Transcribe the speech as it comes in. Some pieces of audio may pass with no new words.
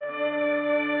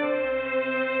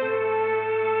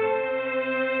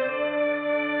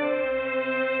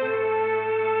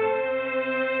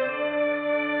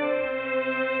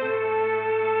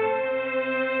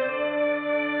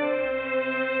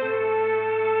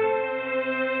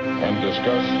and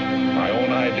discuss my own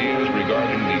ideas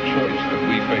regarding the choice that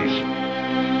we face.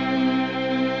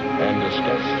 And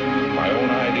discuss my own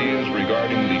ideas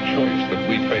regarding the choice that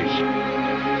we face.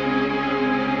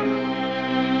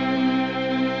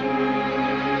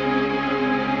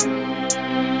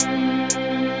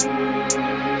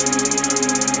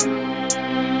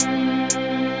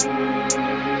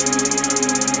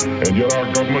 And yet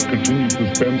our government continues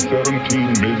to spend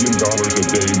 $17 million a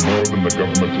day more than the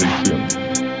government takes in.